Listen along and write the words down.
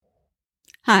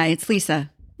Hi, it's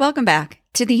Lisa. Welcome back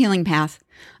to The Healing Path,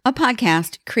 a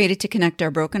podcast created to connect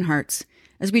our broken hearts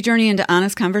as we journey into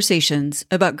honest conversations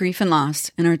about grief and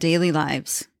loss in our daily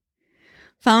lives.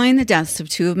 Following the deaths of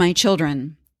two of my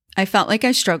children, I felt like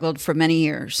I struggled for many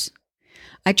years.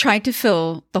 I tried to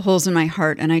fill the holes in my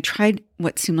heart, and I tried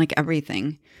what seemed like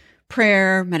everything: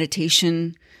 prayer,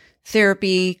 meditation,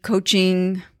 therapy,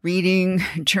 coaching, reading,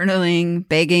 journaling,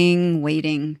 begging,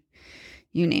 waiting,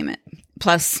 you name it.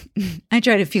 Plus, I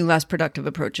tried a few less productive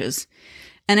approaches.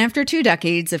 And after 2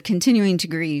 decades of continuing to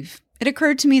grieve, it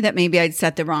occurred to me that maybe I'd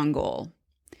set the wrong goal.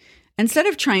 Instead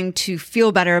of trying to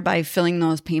feel better by filling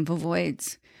those painful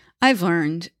voids, I've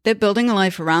learned that building a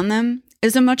life around them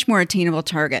is a much more attainable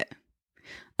target.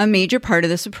 A major part of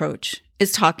this approach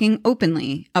is talking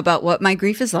openly about what my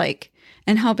grief is like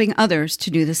and helping others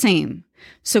to do the same,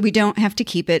 so we don't have to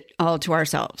keep it all to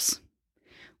ourselves.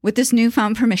 With this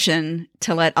newfound permission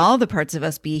to let all the parts of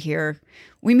us be here,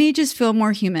 we may just feel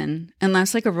more human and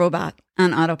less like a robot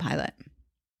on autopilot.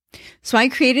 So I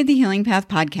created the Healing Path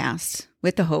podcast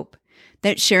with the hope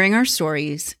that sharing our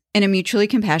stories in a mutually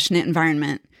compassionate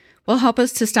environment will help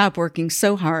us to stop working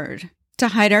so hard to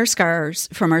hide our scars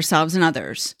from ourselves and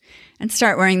others and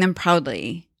start wearing them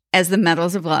proudly as the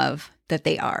medals of love that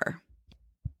they are.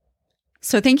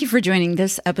 So thank you for joining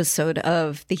this episode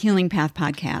of the Healing Path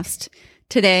podcast.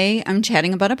 Today, I'm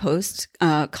chatting about a post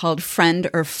called Friend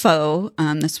or Foe.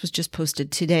 This was just posted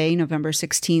today, November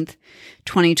 16th,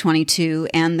 2022.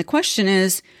 And the question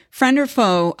is, friend or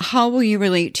foe, how will you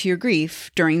relate to your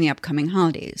grief during the upcoming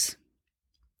holidays?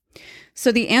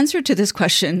 So the answer to this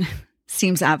question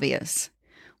seems obvious.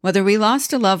 Whether we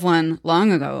lost a loved one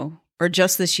long ago or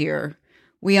just this year,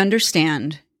 we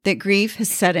understand that grief has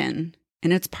set in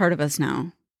and it's part of us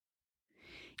now.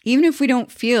 Even if we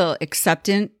don't feel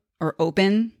acceptant or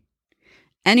open,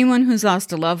 anyone who's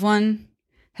lost a loved one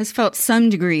has felt some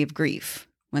degree of grief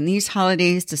when these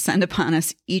holidays descend upon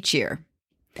us each year.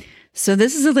 So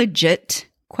this is a legit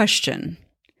question.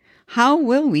 How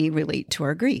will we relate to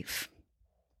our grief?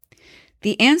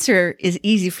 The answer is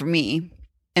easy for me.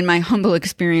 In my humble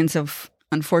experience of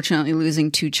unfortunately losing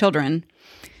 2 children,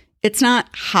 it's not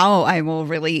how I will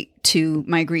relate to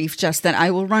my grief, just that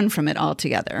I will run from it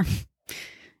altogether.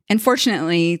 And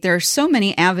fortunately, there are so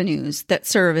many avenues that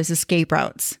serve as escape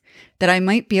routes that I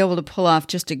might be able to pull off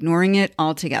just ignoring it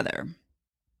altogether.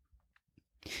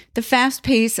 The fast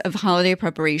pace of holiday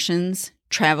preparations,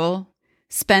 travel,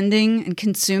 spending, and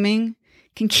consuming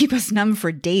can keep us numb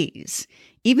for days,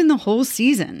 even the whole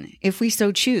season, if we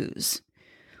so choose.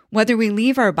 Whether we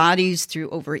leave our bodies through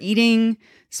overeating,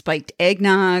 spiked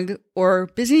eggnog, or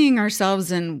busying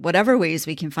ourselves in whatever ways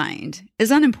we can find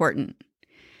is unimportant.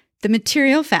 The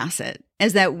material facet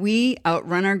is that we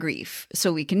outrun our grief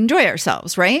so we can enjoy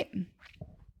ourselves, right?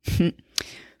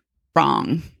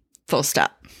 Wrong. Full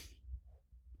stop.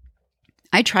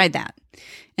 I tried that.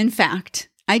 In fact,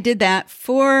 I did that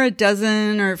for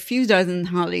a few dozen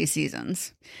holiday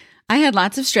seasons. I had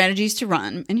lots of strategies to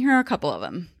run, and here are a couple of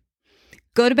them.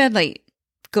 Go to bed late.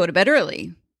 Go to bed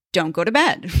early. Don't go to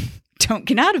bed. Don't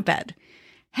get out of bed.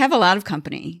 Have a lot of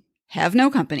company. Have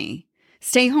no company.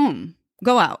 Stay home.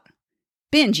 Go out.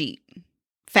 Binge eat.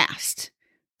 Fast.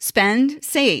 Spend.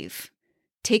 Save.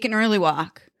 Take an early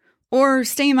walk. Or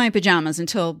stay in my pajamas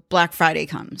until Black Friday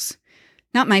comes.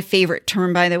 Not my favorite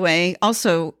term, by the way.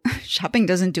 Also, shopping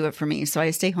doesn't do it for me, so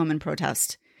I stay home and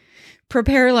protest.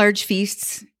 Prepare large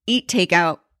feasts. Eat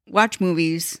takeout. Watch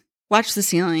movies. Watch the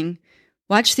ceiling.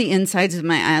 Watch the insides of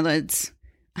my eyelids.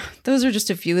 Those are just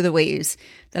a few of the ways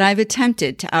that I've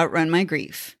attempted to outrun my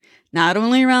grief, not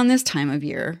only around this time of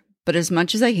year, but as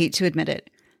much as I hate to admit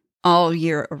it, all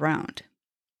year around.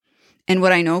 And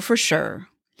what I know for sure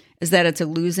is that it's a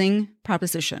losing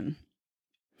proposition.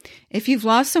 If you've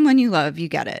lost someone you love, you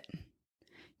get it.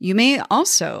 You may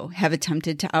also have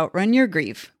attempted to outrun your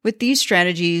grief with these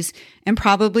strategies and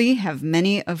probably have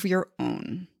many of your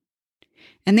own.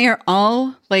 And they are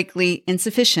all likely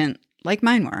insufficient, like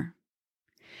mine were.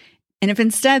 And if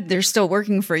instead they're still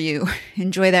working for you,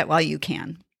 enjoy that while you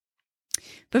can.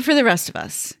 But for the rest of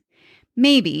us,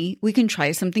 maybe we can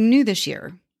try something new this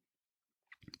year.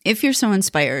 If you're so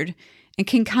inspired and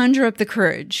can conjure up the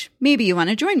courage, maybe you want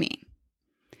to join me.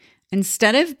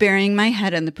 Instead of burying my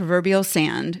head in the proverbial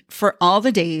sand for all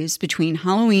the days between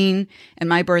Halloween and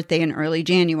my birthday in early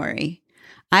January,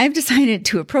 I've decided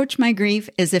to approach my grief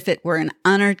as if it were an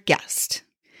honored guest.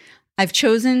 I've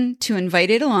chosen to invite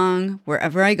it along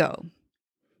wherever I go.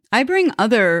 I bring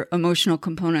other emotional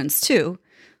components too,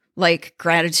 like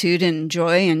gratitude and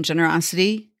joy and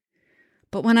generosity.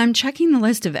 But when I'm checking the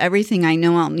list of everything I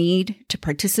know I'll need to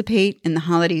participate in the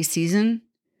holiday season,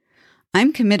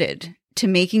 I'm committed to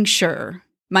making sure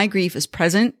my grief is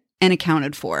present and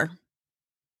accounted for.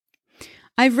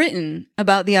 I've written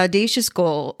about the audacious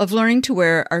goal of learning to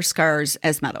wear our scars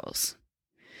as medals.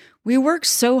 We work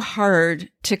so hard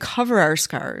to cover our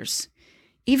scars,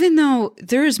 even though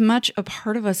they're as much a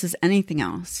part of us as anything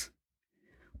else.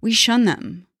 We shun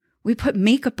them. We put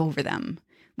makeup over them.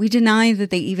 We deny that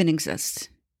they even exist.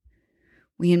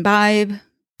 We imbibe,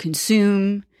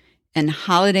 consume, and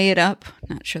holiday it up,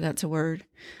 not sure that's a word,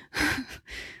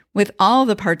 with all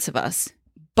the parts of us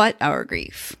but our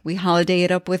grief. We holiday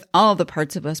it up with all the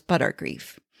parts of us but our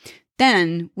grief.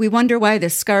 Then we wonder why the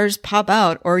scars pop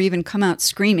out or even come out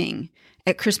screaming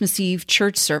at Christmas Eve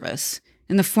church service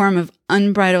in the form of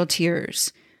unbridled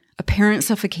tears, apparent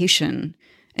suffocation,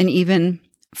 and even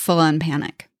full-on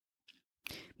panic.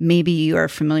 Maybe you are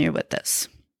familiar with this.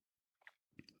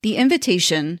 The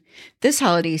invitation this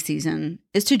holiday season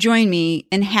is to join me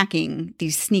in hacking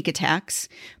these sneak attacks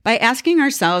by asking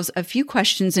ourselves a few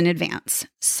questions in advance,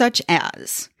 such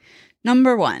as,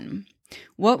 number 1,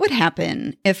 what would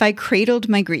happen if I cradled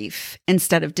my grief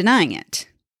instead of denying it?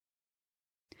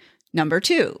 Number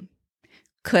 2,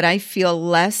 could I feel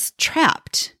less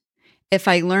trapped if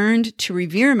I learned to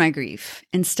revere my grief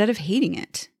instead of hating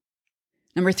it?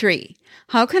 Number 3,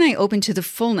 how can I open to the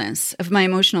fullness of my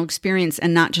emotional experience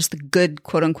and not just the good,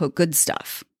 quote unquote, good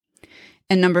stuff?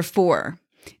 And number 4,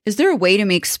 is there a way to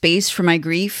make space for my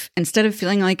grief instead of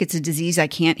feeling like it's a disease I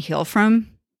can't heal from?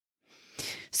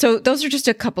 So those are just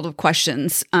a couple of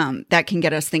questions that can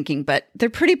get us thinking, but they're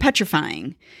pretty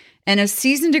petrifying. And as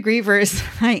seasoned a griever as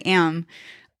I am,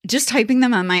 just typing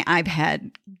them on my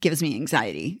iPad gives me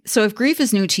anxiety. So if grief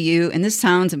is new to you and this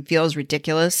sounds and feels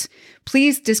ridiculous,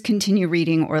 please discontinue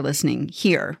reading or listening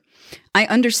here. I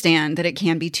understand that it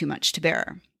can be too much to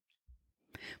bear.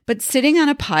 But sitting on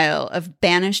a pile of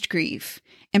banished grief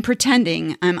and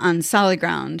pretending I'm on solid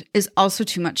ground is also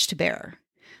too much to bear.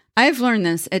 I've learned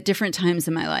this at different times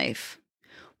in my life.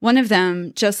 One of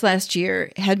them, just last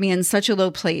year, had me in such a low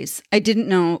place, I didn't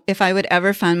know if I would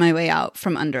ever find my way out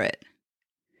from under it.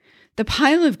 The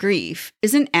pile of grief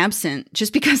isn't absent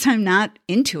just because I'm not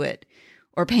into it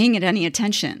or paying it any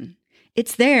attention.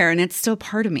 It's there and it's still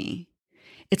part of me.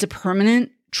 It's a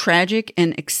permanent, tragic,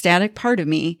 and ecstatic part of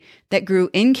me that grew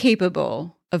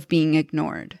incapable of being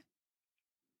ignored.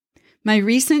 My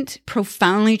recent,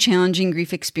 profoundly challenging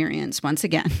grief experience, once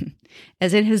again,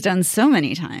 as it has done so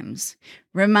many times,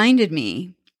 reminded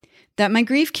me that my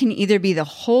grief can either be the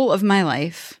whole of my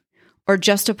life or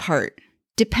just a part,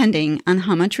 depending on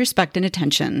how much respect and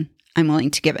attention I'm willing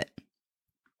to give it.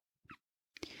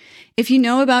 If you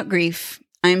know about grief,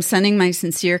 I am sending my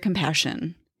sincere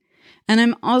compassion, and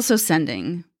I'm also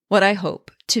sending what I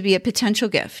hope to be a potential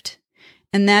gift,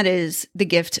 and that is the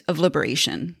gift of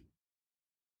liberation.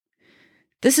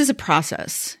 This is a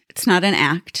process. It's not an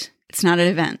act. It's not an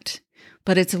event,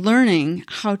 but it's learning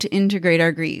how to integrate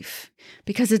our grief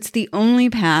because it's the only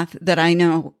path that I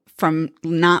know from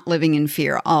not living in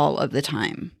fear all of the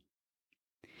time.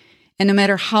 And no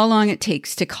matter how long it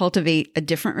takes to cultivate a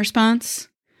different response,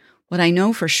 what I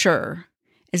know for sure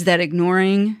is that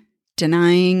ignoring,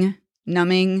 denying,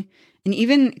 numbing, and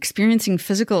even experiencing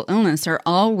physical illness are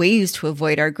all ways to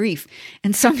avoid our grief.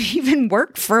 And some even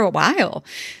work for a while,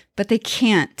 but they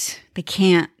can't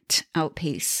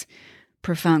outpace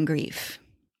profound grief.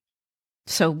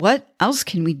 So what else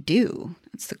can we do?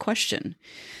 That's the question.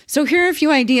 So here are a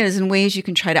few ideas and ways you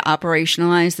can try to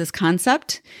operationalize this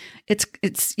concept. It's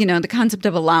the concept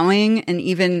of allowing and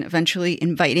even eventually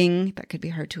inviting, that could be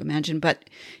hard to imagine, but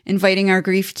inviting our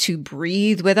grief to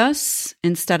breathe with us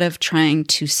instead of trying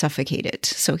to suffocate it.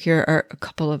 So here are a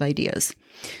couple of ideas.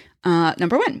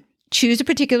 Number 1, choose a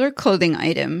particular clothing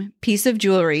item, piece of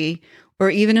jewelry, or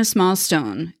even a small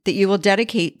stone that you will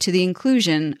dedicate to the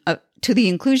inclusion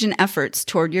efforts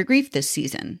toward your grief this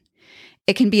season.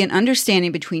 It can be an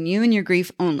understanding between you and your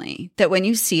grief only, that when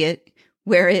you see it,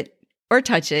 wear it, or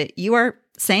touch it, you are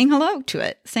saying hello to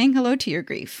it, saying hello to your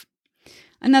grief.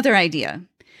 Another idea,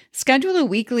 schedule a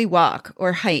weekly walk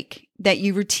or hike that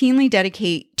you routinely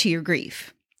dedicate to your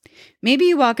grief. Maybe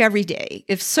you walk every day.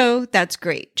 If so, that's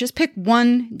great. Just pick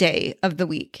one day of the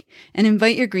week and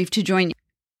invite your grief to join you.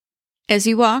 As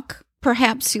you walk,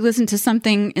 perhaps you listen to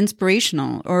something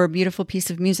inspirational or a beautiful piece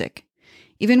of music,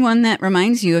 even one that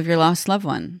reminds you of your lost loved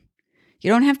one. You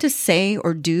don't have to say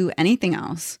or do anything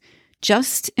else.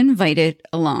 Just invite it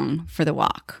along for the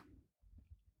walk.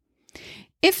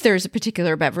 If there's a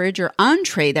particular beverage or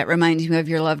entree that reminds you of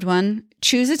your loved one,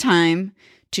 choose a time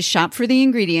to shop for the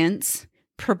ingredients,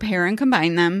 prepare and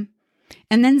combine them,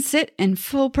 and then sit in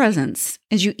full presence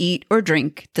as you eat or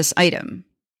drink this item.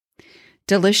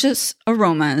 Delicious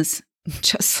aromas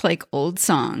just like old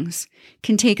songs,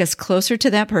 can take us closer to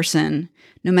that person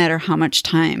no matter how much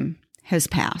time has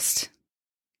passed.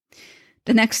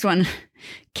 The next one,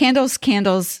 candles,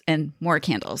 candles, and more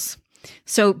candles.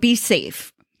 So be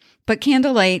safe. But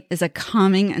candlelight is a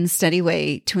calming and steady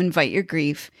way to invite your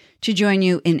grief to join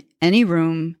you in any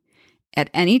room, at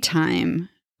any time,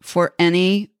 for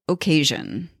any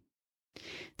occasion.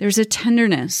 There's a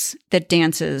tenderness that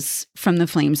dances from the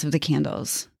flames of the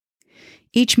candles.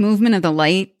 Each movement of the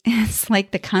light is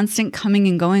like the constant coming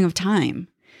and going of time.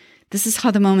 This is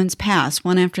how the moments pass,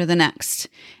 one after the next.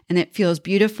 And it feels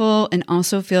beautiful and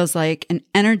also feels like an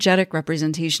energetic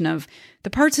representation of the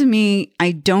parts of me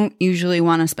I don't usually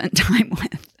want to spend time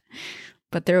with,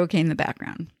 but they're okay in the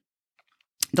background.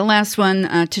 The last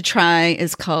one to try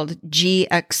is called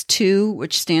GX2,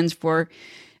 which stands for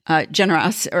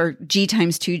generosity, or G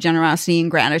times 2, generosity and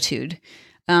gratitude.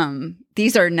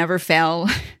 These are never fail.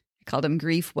 I call them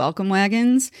grief welcome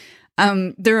wagons.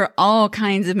 There are all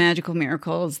kinds of magical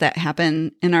miracles that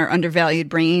happen in our undervalued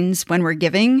brains when we're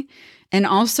giving, and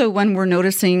also when we're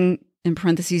noticing, in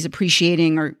parentheses,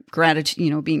 appreciating or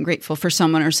gratitude, being grateful for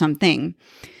someone or something.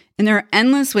 And there are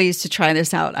endless ways to try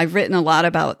this out. I've written a lot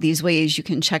about these ways. You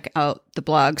can check out the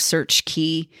blog search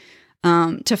key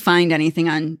to find anything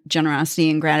on generosity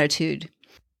and gratitude.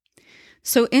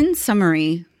 So in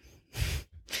summary,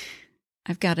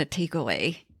 I've got a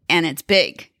takeaway, and it's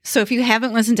big. So if you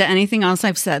haven't listened to anything else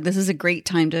I've said, this is a great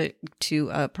time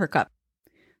to perk up.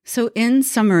 So in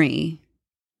summary,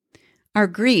 our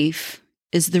grief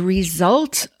is the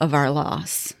result of our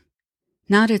loss,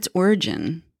 not its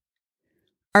origin.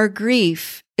 Our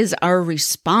grief is our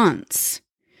response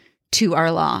to our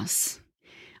loss.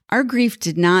 Our grief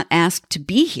did not ask to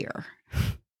be here.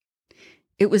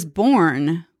 It was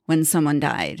born when someone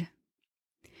died.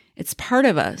 It's part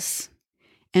of us.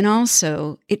 And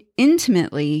also, it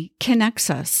intimately connects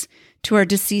us to our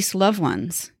deceased loved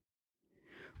ones.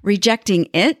 Rejecting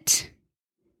it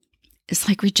is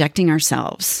like rejecting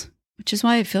ourselves, which is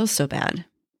why it feels so bad.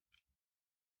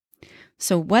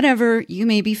 So whatever you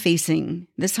may be facing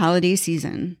this holiday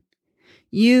season,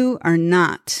 you are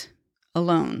not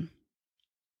alone.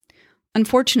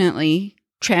 Unfortunately,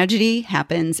 tragedy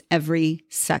happens every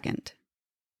second.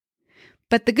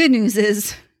 But the good news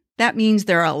is, that means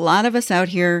there are a lot of us out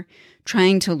here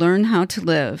trying to learn how to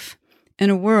live in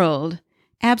a world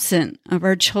absent of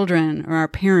our children or our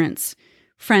parents,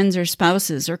 friends or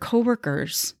spouses or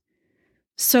coworkers.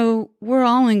 So we're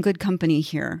all in good company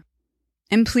here.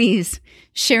 And please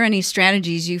share any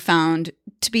strategies you found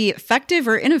to be effective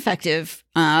or ineffective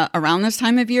around this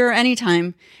time of year or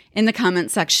anytime in the comment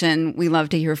section. We love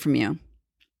to hear from you.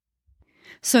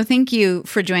 So thank you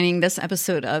for joining this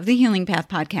episode of the Healing Path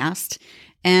podcast.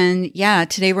 And yeah,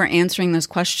 today we're answering this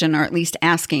question, or at least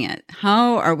asking it.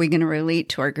 How are we going to relate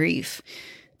to our grief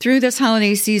through this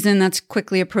holiday season that's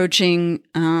quickly approaching,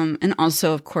 and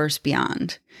also, of course,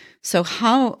 beyond? So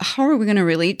how are we going to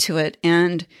relate to it?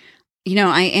 And,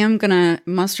 I am going to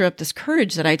muster up this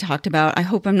courage that I talked about. I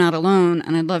hope I'm not alone.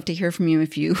 And I'd love to hear from you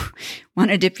if you want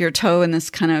to dip your toe in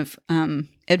this kind of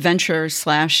adventure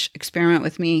 / experiment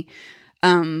with me.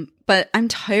 But I'm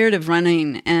tired of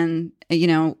running, and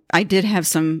I did have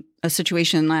a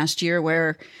situation last year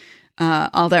where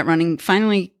all that running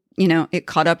finally, it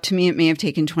caught up to me. It may have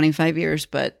taken 25 years,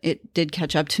 but it did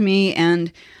catch up to me.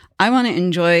 And I want to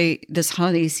enjoy this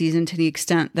holiday season to the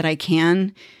extent that I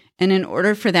can. And in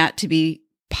order for that to be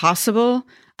possible,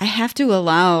 I have to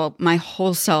allow my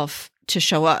whole self to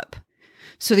show up.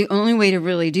 So the only way to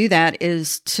really do that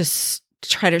is to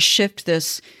try to shift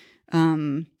this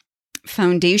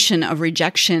foundation of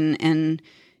rejection and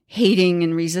hating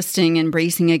and resisting and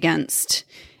bracing against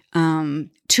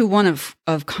to one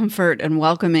of comfort and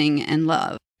welcoming and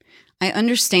love. I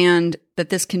understand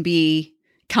that this can be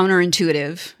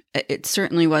counterintuitive. It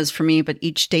certainly was for me, but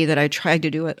each day that I tried to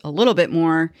do it a little bit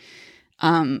more,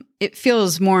 it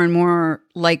feels more and more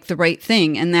like the right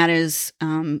thing. And that is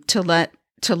to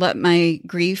let my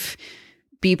grief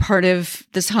be part of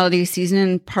this holiday season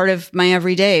and part of my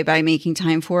everyday by making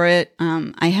time for it.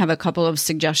 I have a couple of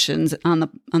suggestions on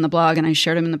the blog, and I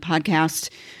shared them in the podcast.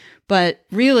 But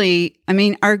really,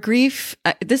 our grief,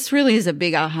 this really is a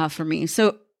big aha for me.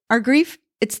 So our grief,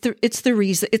 it's the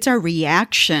reason, it's our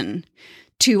reaction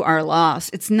to our loss.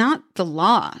 It's not the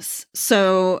loss.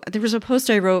 So there was a post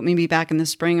I wrote maybe back in the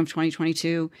spring of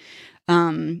 2022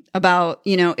 about,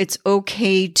 it's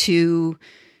okay to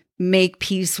make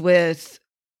peace with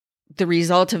the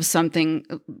result of something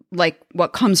like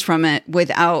what comes from it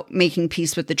without making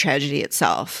peace with the tragedy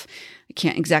itself. I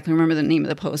can't exactly remember the name of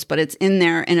the post, but it's in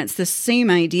there. And it's the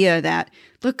same idea that,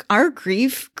 look, our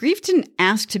grief didn't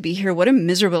ask to be here. What a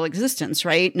miserable existence,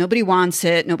 right? Nobody wants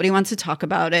it. Nobody wants to talk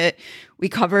about it. We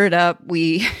cover it up.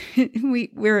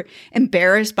 We're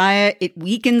embarrassed by it. It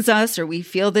weakens us, or we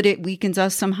feel that it weakens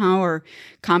us somehow or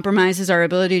compromises our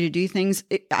ability to do things.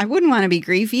 I wouldn't want to be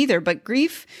grief either, but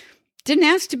grief didn't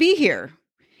ask to be here.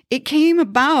 It came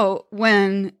about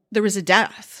when there was a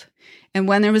death. And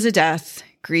when there was a death,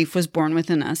 grief was born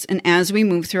within us. And as we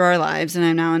move through our lives, and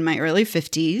I'm now in my early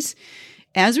 50s,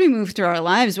 as we move through our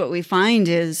lives, what we find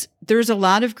is there's a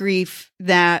lot of grief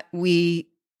that we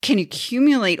can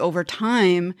accumulate over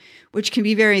time, which can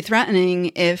be very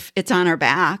threatening if it's on our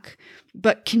back,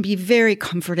 but can be very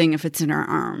comforting if it's in our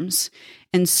arms.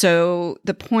 And so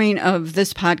the point of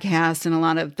this podcast and a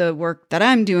lot of the work that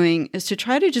I'm doing is to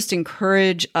try to just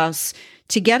encourage us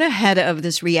to get ahead of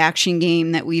this reaction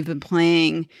game that we've been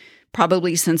playing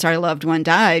probably since our loved one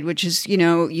died, which is,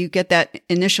 you get that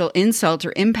initial insult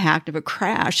or impact of a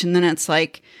crash. And then it's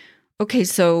like, okay,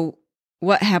 so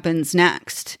what happens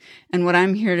next? And what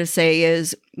I'm here to say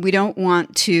is we don't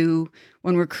want to,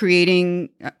 when we're creating,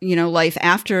 life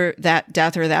after that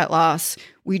death or that loss,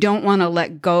 we don't want to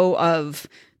let go of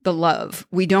the love.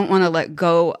 We don't want to let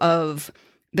go of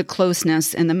the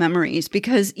closeness and the memories,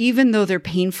 because even though they're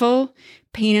painful,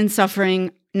 pain and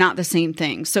suffering, not the same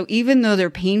thing. So even though they're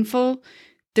painful,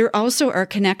 they're also our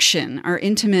connection, our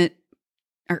intimate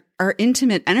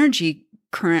energy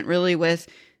current really with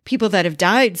people that have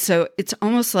died. So it's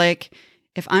almost like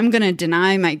if I'm going to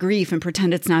deny my grief and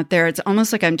pretend it's not there, it's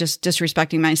almost like I'm just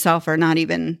disrespecting myself or not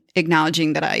even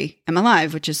acknowledging that I am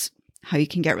alive, which is how you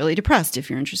can get really depressed if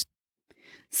you're interested.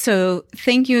 So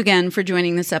thank you again for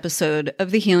joining this episode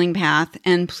of The Healing Path.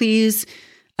 And please,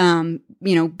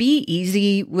 be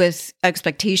easy with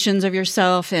expectations of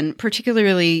yourself, and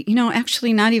particularly,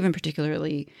 actually not even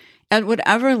particularly, at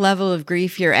whatever level of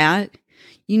grief you're at,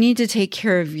 you need to take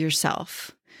care of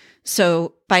yourself.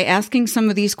 So by asking some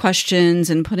of these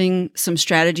questions and putting some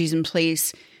strategies in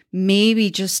place, maybe,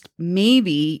 just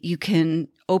maybe, you can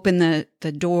open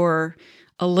the door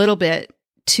a little bit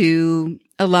to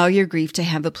allow your grief to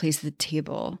have a place at the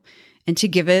table and to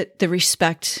give it the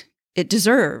respect it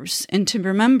deserves, and to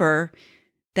remember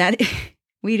that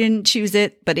we didn't choose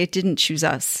it, but it didn't choose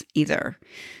us either.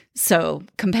 So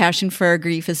compassion for our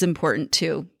grief is important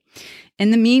too.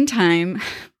 In the meantime,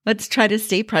 let's try to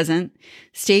stay present,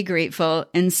 stay grateful,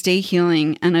 and stay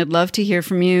healing. And I'd love to hear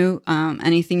from you,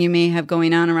 anything you may have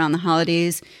going on around the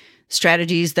holidays.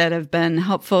 Strategies that have been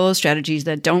helpful, strategies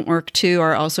that don't work too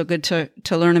are also good to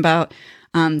learn about.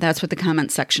 That's what the comment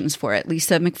section is for at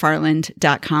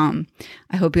lisamcfarland.com.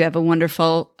 I hope you have a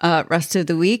wonderful rest of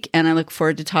the week, and I look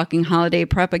forward to talking holiday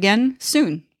prep again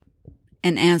soon.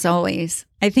 And as always,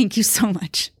 I thank you so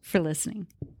much for listening.